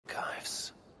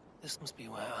archives. This must be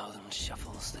where Alden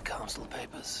shuffles the council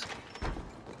papers.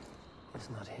 He's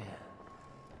not here.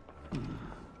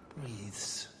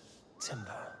 Wreaths,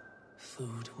 timber,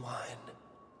 food, wine.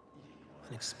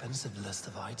 An expensive list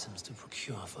of items to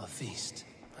procure for a feast.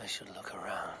 I should look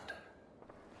around.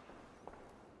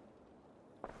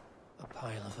 A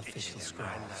pile of official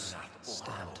scrolls,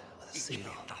 stamped with a seal.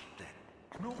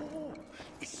 No,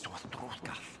 it's not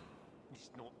Northgaff. It's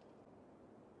not.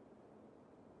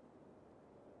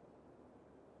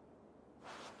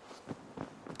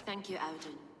 Thank you,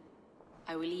 Alden.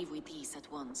 I will leave with these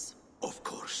at once. Of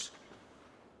course.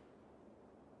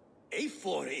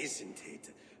 A4, isn't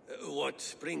it?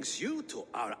 What brings you to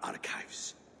our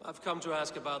archives? I've come to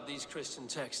ask about these Christian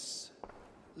texts.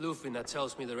 Lufina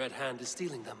tells me the Red Hand is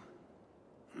stealing them.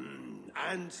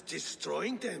 And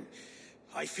destroying them.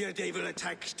 I fear they will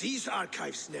attack these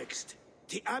archives next.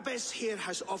 The Abbess here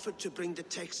has offered to bring the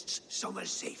texts somewhere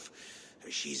safe.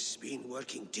 She's been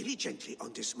working diligently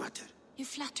on this matter. You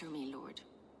flatter me, Lord.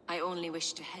 I only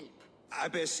wish to help.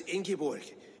 Abbess Ingeborg,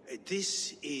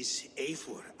 this is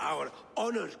Eivor, our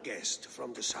honored guest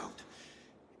from the south.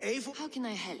 Eivor... How can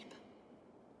I help?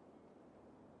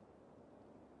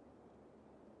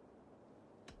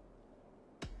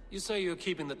 You say you're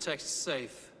keeping the texts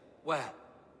safe. Where?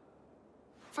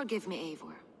 Forgive me,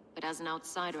 Eivor, but as an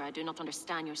outsider, I do not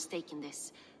understand your stake in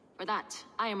this. For that,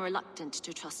 I am reluctant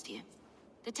to trust you.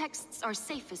 The texts are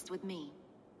safest with me.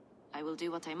 I will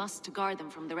do what I must to guard them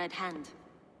from the Red Hand.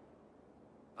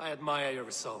 I admire your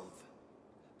resolve.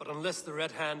 But unless the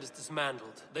Red Hand is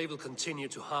dismantled, they will continue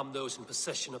to harm those in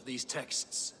possession of these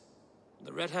texts.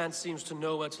 The Red Hand seems to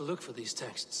know where to look for these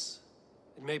texts.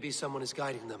 It may be someone is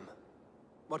guiding them.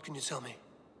 What can you tell me?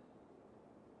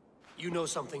 You know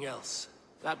something else.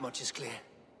 That much is clear.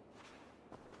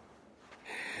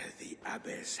 The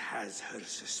Abbess has her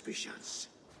suspicions.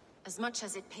 As much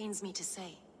as it pains me to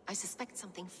say, I suspect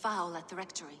something foul at the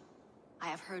Rectory. I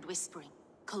have heard whispering,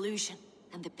 collusion,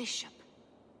 and the Bishop.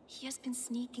 He has been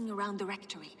sneaking around the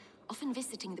Rectory, often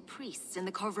visiting the priests in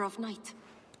the cover of night.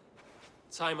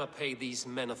 Time I pay these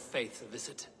men of faith a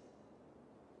visit.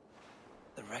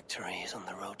 The Rectory is on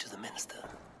the road to the Minster.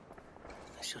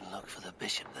 I should look for the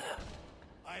Bishop there.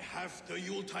 I have the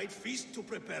Yuletide feast to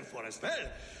prepare for as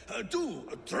well. Do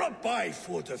drop by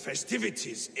for the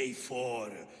festivities,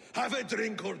 A4. Have a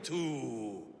drink or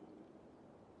two.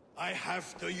 I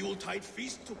have the Yuletide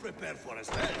feast to prepare for as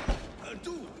well.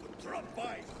 Do drop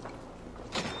by.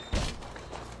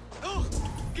 Oh,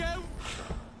 go!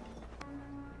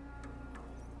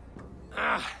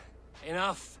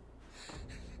 Enough.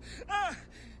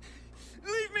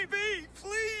 Leave me be,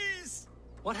 please!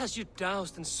 What has you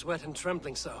doused in sweat and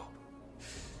trembling so?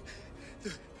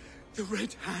 The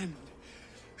Red Hand.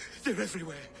 They're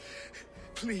everywhere.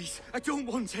 Please, I don't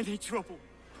want any trouble.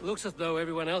 Looks as though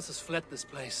everyone else has fled this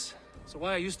place. So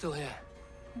why are you still here?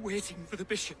 Waiting for the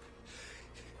Bishop.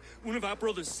 One of our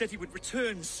brothers said he would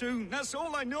return soon. That's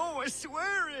all I know, I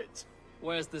swear it!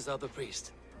 Where's this other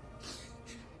priest?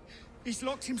 He's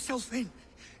locked himself in.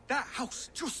 That house,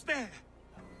 just there.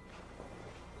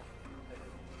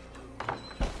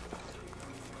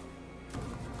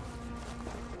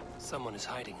 Someone is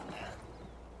hiding in there.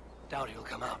 Doubt he'll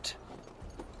come out.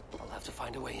 I'll have to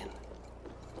find a way in.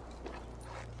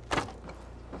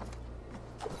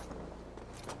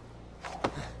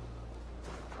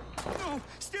 No!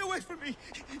 Stay away from me!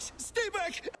 Stay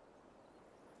back!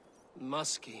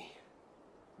 Muskie.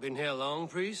 Been here long,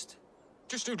 priest?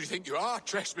 Just who do you think you are,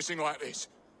 trespassing like this?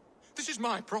 This is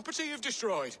my property you've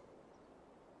destroyed.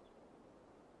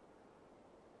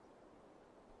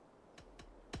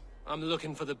 I'm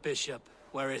looking for the Bishop.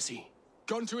 Where is he?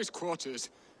 Gone to his quarters.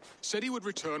 Said he would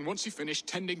return once he finished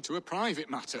tending to a private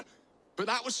matter. But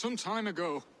that was some time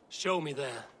ago. Show me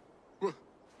there.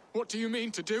 What do you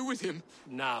mean to do with him?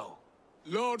 Now.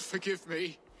 Lord, forgive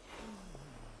me.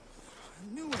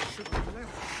 I knew I should have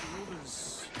left the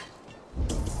others.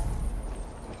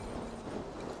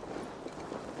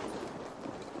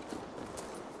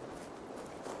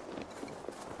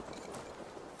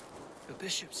 The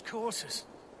Bishop's quarters.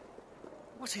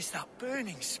 What is that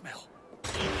burning smell?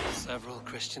 Several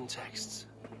Christian texts.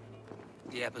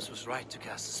 The Abbess was right to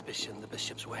cast suspicion the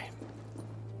Bishop's way.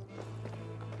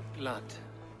 Blood.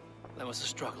 There was a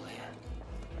struggle here.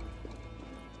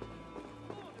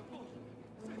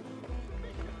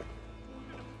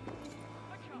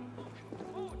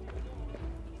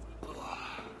 Oh,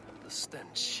 the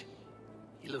stench.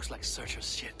 He looks like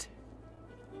Searcher's shit.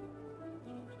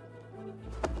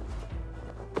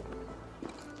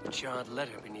 Charred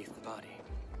letter beneath the body.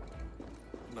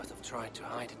 He must have tried to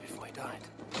hide it before he died.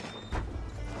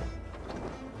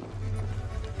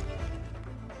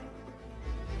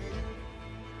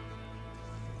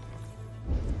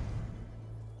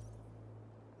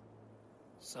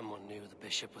 Someone knew the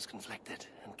bishop was conflicted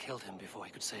and killed him before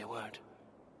he could say a word.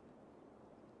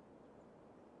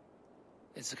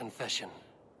 It's a confession.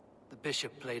 The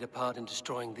bishop played a part in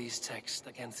destroying these texts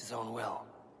against his own will.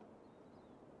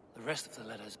 The rest of the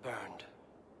letter is burned,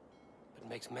 but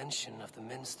makes mention of the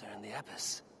minster and the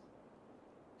abbess.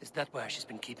 Is that where she's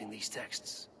been keeping these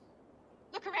texts?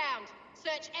 Look around!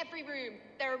 Search every room.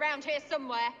 They're around here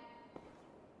somewhere.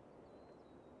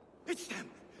 It's them!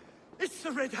 It's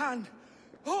the Red Hand!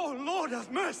 Oh, Lord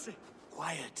have mercy!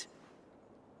 Quiet.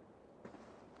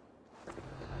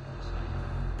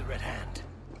 The Red Hand.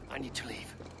 I need to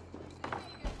leave.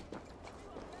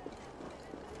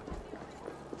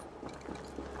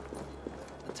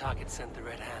 The target sent the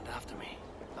Red Hand after me.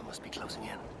 I must be closing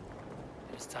in.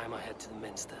 It is time I head to the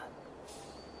minster.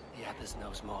 The abbess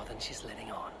knows more than she's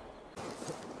letting on.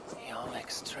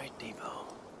 Jorvik's trade depot.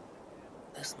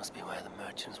 This must be where the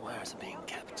merchant's wares are being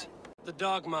kept. The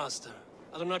Dog Master.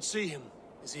 I do not see him.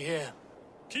 Is he here?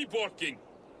 Keep working.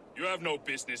 You have no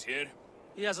business here.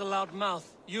 He has a loud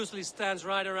mouth. Usually stands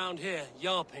right around here,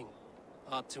 yawping.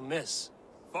 Hard to miss.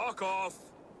 Fuck off!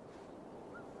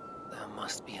 There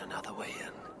must be another way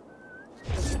in.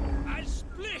 I'll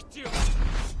split you!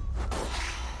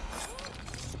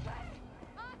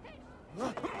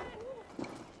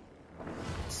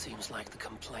 It seems like the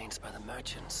complaints by the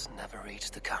merchants never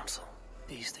reached the council.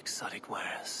 These exotic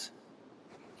wares.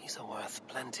 These are worth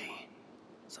plenty.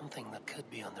 Something that could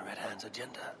be on the Red Hand's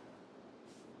agenda.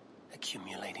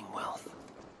 Accumulating wealth.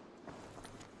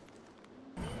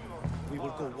 We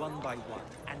will go one by one,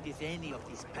 and if any of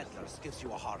these peddlers gives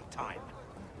you a hard time...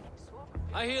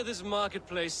 I hear this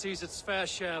marketplace sees its fair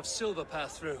share of silver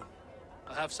pass through.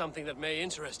 I have something that may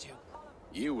interest you.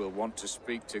 You will want to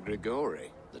speak to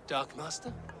Grigori. The Dark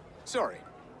Master? Sorry,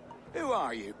 who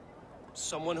are you?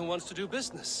 Someone who wants to do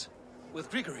business.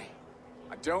 With Grigori.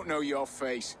 I don't know your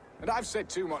face, and I've said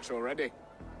too much already.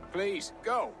 Please,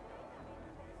 go.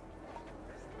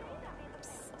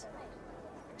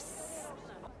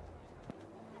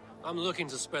 I'm looking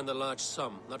to spend a large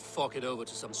sum, not fork it over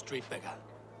to some street beggar.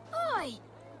 Oi!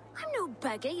 I'm no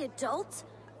beggar, you dolt.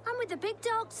 I'm with the big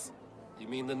dogs. You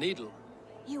mean the needle?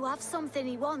 You have something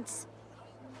he wants.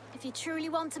 If you truly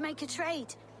want to make a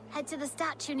trade, head to the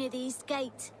statue near the east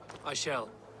gate. I shall.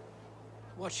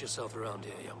 Watch yourself around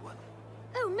here, young one.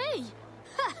 Oh, me?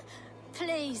 Ha!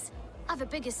 Please. I've a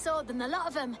bigger sword than the lot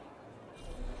of them.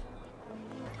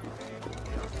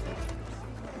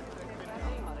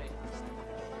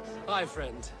 Hi,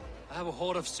 friend. I have a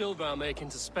hoard of silver I'm making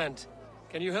to spend.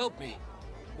 Can you help me?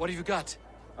 What have you got?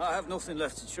 I have nothing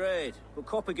left to trade, but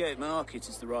Coppergate Market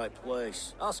is the right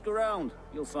place. Ask around.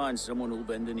 You'll find someone who'll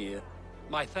bend an ear.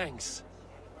 My thanks.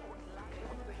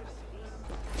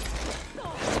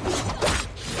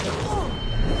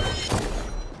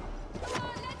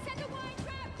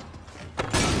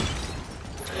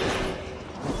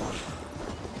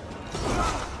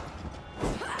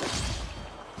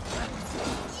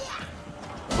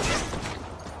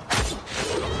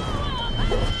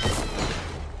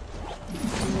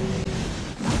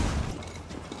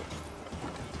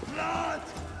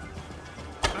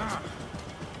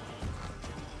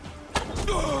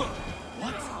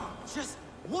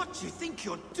 What do you think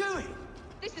you're doing?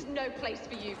 This is no place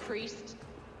for you, priest.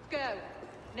 Go.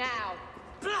 Now.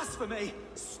 Blasphemy!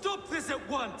 Stop this at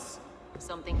once!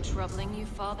 Something troubling you,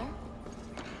 father?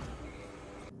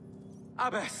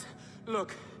 Abbess,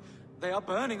 look. They are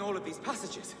burning all of these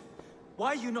passages. Why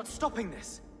are you not stopping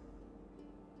this?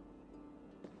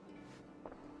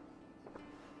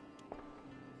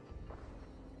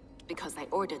 Because I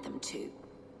ordered them to.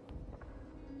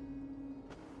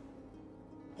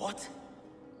 What?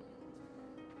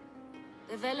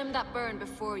 The vellum that burned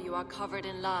before you are covered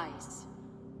in lies.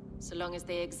 So long as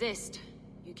they exist,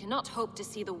 you cannot hope to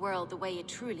see the world the way it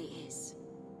truly is.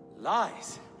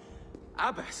 Lies?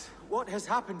 Abbess, what has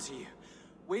happened to you?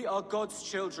 We are God's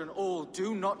children all.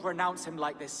 Do not renounce him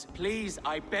like this. Please,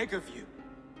 I beg of you.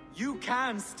 You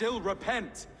can still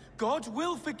repent. God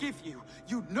will forgive you.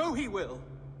 You know he will.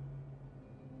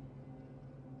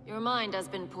 Your mind has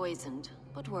been poisoned,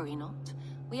 but worry not.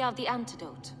 We have the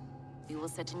antidote. We will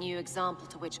set a new example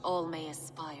to which all may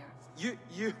aspire.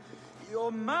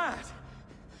 You're mad.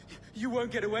 You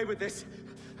won't get away with this.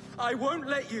 I won't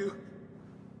let you.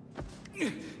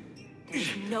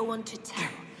 There's no one to tell.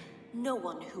 No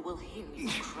one who will hear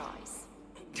your cries.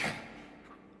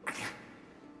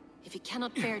 If you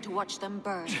cannot bear to watch them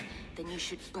burn, then you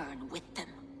should burn with them.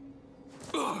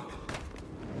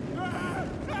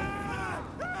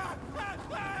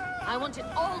 I want it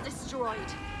all destroyed.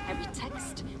 Every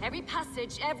text, every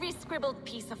passage, every scribbled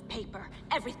piece of paper,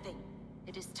 everything.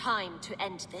 It is time to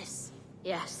end this.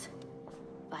 Yes.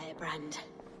 Firebrand.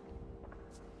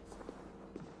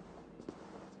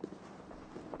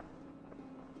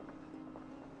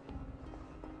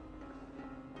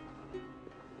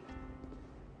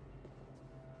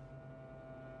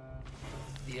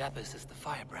 The Abbess is the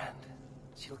Firebrand.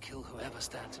 She'll kill whoever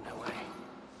stands in her way.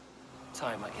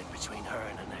 Time I get between her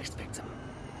and her next victim.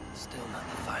 Still not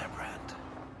the Firebrand.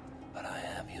 But I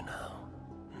have you now.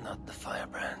 Not the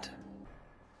Firebrand.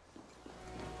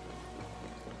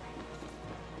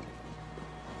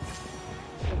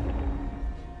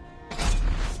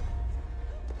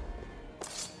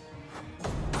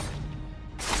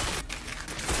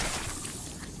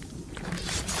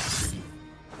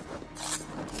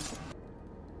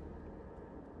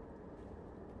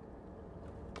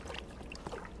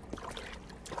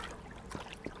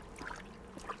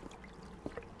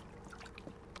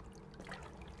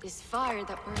 This fire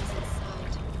that burns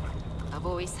inside, I've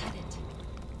always had it.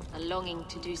 A longing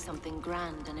to do something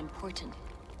grand and important.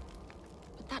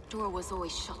 But that door was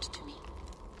always shut to me.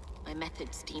 My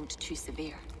methods deemed too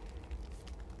severe.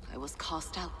 I was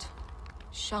cast out,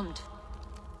 shunned,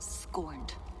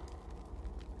 scorned.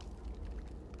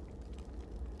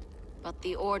 But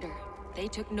the Order, they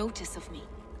took notice of me.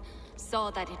 Saw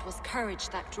that it was courage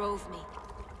that drove me.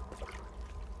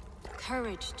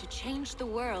 Courage to change the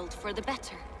world for the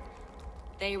better.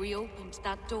 They reopened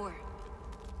that door.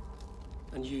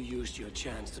 And you used your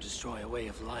chance to destroy a way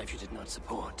of life you did not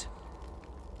support.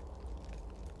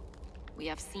 We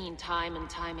have seen time and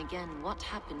time again what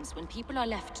happens when people are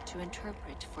left to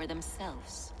interpret for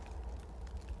themselves.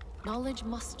 Knowledge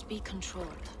must be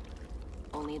controlled.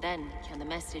 Only then can the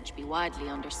message be widely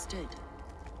understood.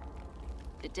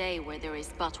 The day where there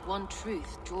is but one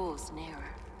truth draws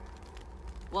nearer.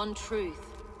 One truth,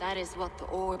 that is what the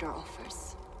Order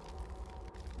offers.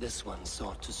 This one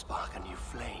sought to spark a new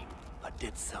flame, but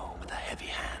did so with a heavy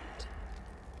hand.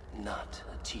 Not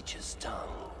a teacher's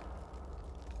tongue.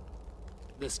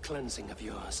 This cleansing of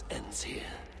yours ends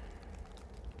here.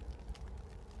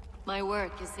 My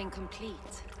work is incomplete,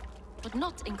 but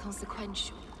not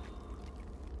inconsequential.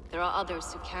 There are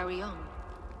others who carry on.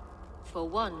 For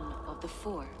one of the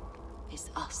four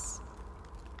is us.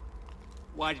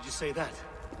 Why did you say that?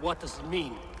 What does it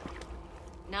mean?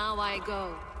 Now I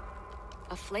go.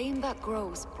 A flame that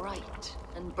grows bright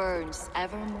and burns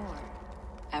ever more,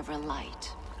 ever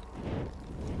light.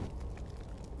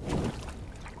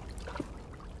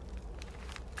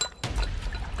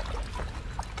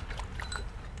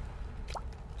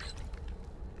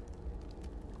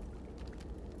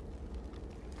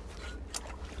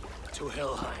 To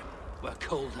Helheim, where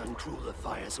cold and crueler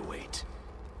fires await.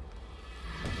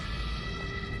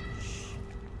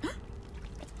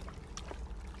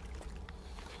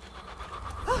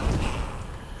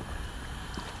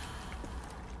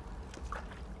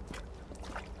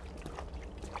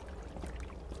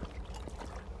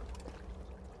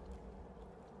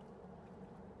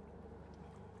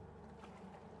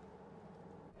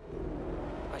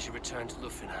 I should return to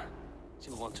Lufina.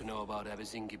 She'll want to know about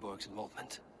Abbess Ingeborg's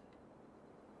involvement.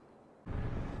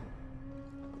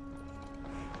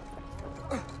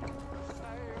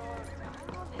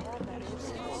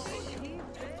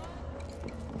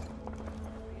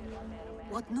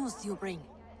 What news do you bring?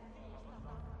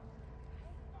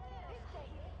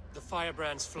 The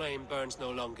Firebrand's flame burns no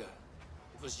longer.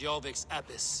 It was Jorvik's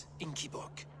Abbess,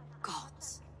 Ingeborg.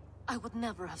 Gods, I would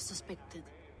never have suspected.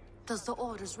 Does the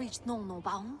Order's reach know no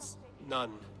bounds?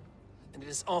 None. And it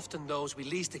is often those we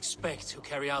least expect who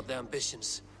carry out their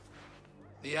ambitions.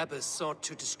 The Abbess sought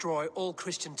to destroy all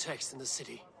Christian texts in the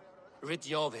city. Rid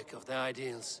Jorvik of their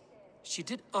ideals. She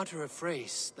did utter a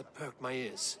phrase that perked my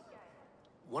ears.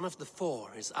 One of the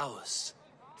four is ours.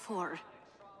 4.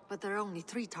 But there are only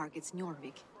 3 targets in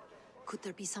Jorvik. Could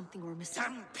there be something we're missing?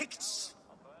 Damn Picts!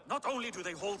 Not only do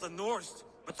they hold the north,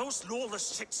 but those lawless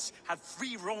Siths have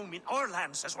free roam in our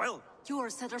lands as well.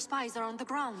 Yours said our spies are on the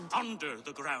ground. Under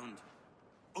the ground.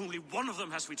 Only one of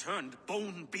them has returned,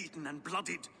 bone-beaten and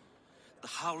bloodied. The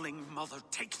Howling Mother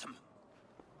take them.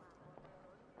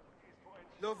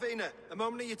 Lovina, a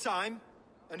moment of your time.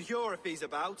 And Hjor if he's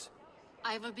about.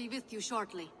 I will be with you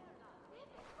shortly.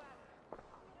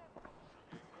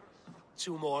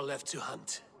 2 more left to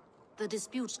hunt. The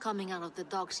disputes coming out of the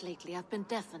docks lately have been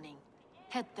deafening.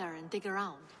 Head there and dig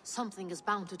around. Something is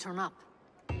bound to turn up.